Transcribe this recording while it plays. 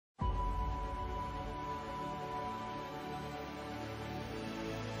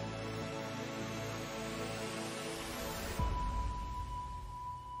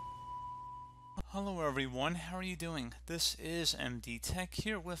Hello everyone, how are you doing? This is MD Tech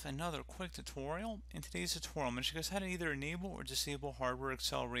here with another quick tutorial. In today's tutorial, I'm going to show you guys how to either enable or disable hardware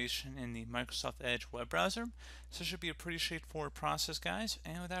acceleration in the Microsoft Edge web browser. So it should be a pretty straightforward process, guys.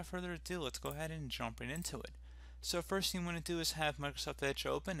 And without further ado, let's go ahead and jump right into it. So first thing you want to do is have Microsoft Edge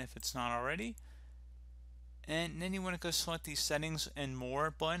open if it's not already. And then you want to go select the Settings and More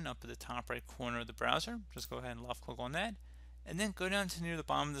button up at the top right corner of the browser. Just go ahead and left click on that. And then go down to near the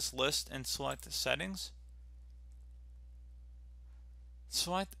bottom of this list and select Settings.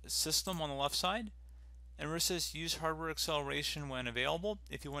 Select System on the left side, and where it says Use Hardware Acceleration when available,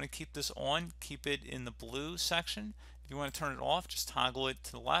 if you want to keep this on, keep it in the blue section. If you want to turn it off, just toggle it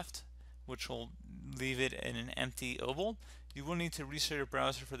to the left, which will leave it in an empty oval. You will need to restart your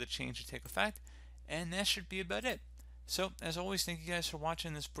browser for the change to take effect, and that should be about it. So, as always, thank you guys for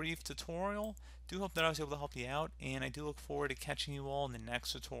watching this brief tutorial. Do hope that I was able to help you out, and I do look forward to catching you all in the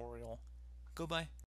next tutorial. Goodbye.